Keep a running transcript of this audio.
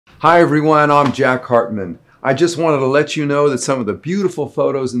Hi everyone, I'm Jack Hartmann. I just wanted to let you know that some of the beautiful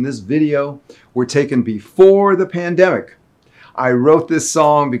photos in this video were taken before the pandemic. I wrote this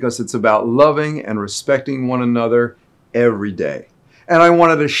song because it's about loving and respecting one another every day. And I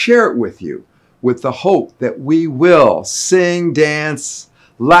wanted to share it with you with the hope that we will sing, dance,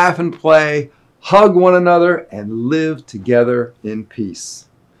 laugh and play, hug one another, and live together in peace.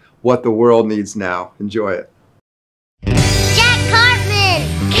 What the world needs now. Enjoy it. Jack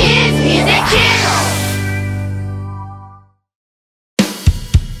Hartmann, Kids Music Channel.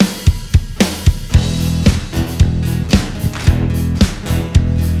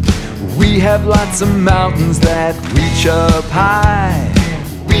 We have lots of mountains that reach up high.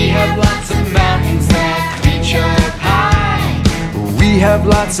 We have lots of mountains that reach up high. We have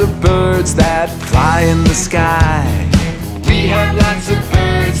lots of birds that fly in the sky. We have lots of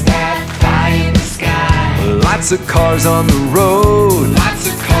birds that fly in the sky. Lots of cars on the road. Lots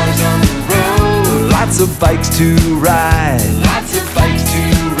of cars on the road. Lots of bikes to ride. Lots of bikes to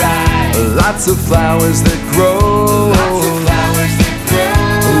ride. Lots of flowers that grow. Lots of flowers that grow.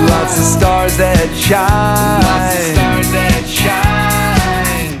 Lots of stars that shine. Lots of stars that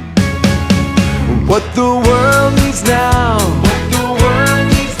shine. What the world needs now, What the world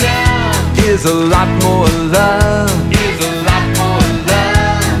needs now is a lot more love. is a lot more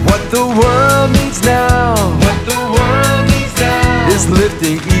love. What the world needs now What the world needs now is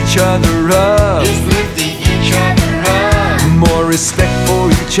lifting each other up. is lifting each other up. More respect for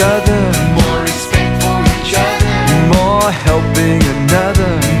each other. More respect for each other. More helping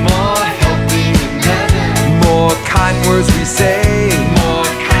another. More helping another. More kind words we say. More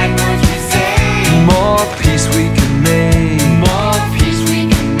kind words we say. More peace we can make. More peace we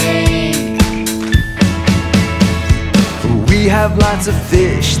can make. We have lots of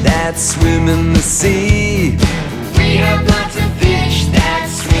fish that swim in the sea. We have lots of fish that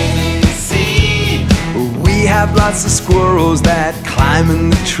swim in the sea. We have lots of squirrels that climb in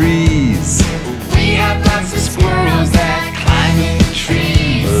the trees. We have lots of squirrels that climb in the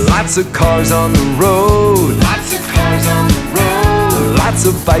trees. Lots of cars on the road. Lots of cars on the road. Lots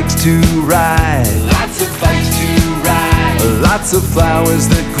of bikes to ride. Lots of bikes to ride. Lots of flowers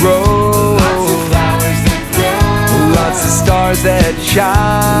that grow. Lots of flowers that grow. Lots of stars that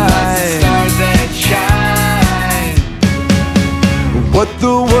shine. Lots of stars that shine. What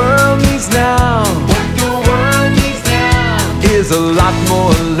the world needs now What the world needs now is a lot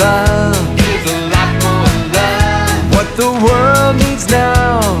more love. is a lot more love. What the world needs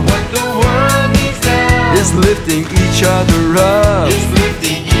now What the world needs now is lifting each other up. is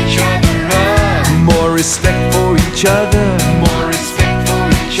lifting each other up. More respect for each other. More respect for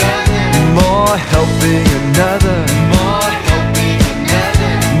each other. More helping another. More helping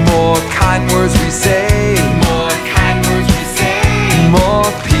another. More kind words we say. More kind words we say. More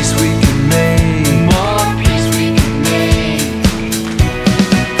peace we can make. More peace we can make.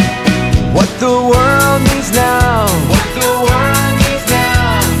 What the world needs now What the world needs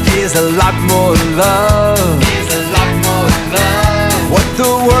now is a lot more love. is a lot more love. What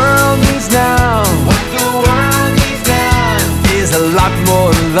the world needs now What the world needs now is a lot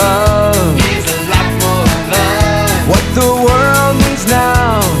more love. is a lot more love. What the world needs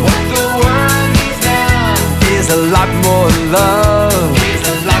now What the world needs now is a lot more love. is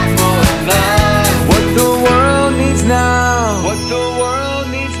a lot more love. What the world needs now. What the world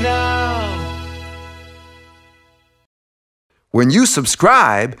needs now. When you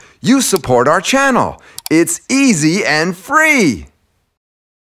subscribe, you support our channel. It's easy and free.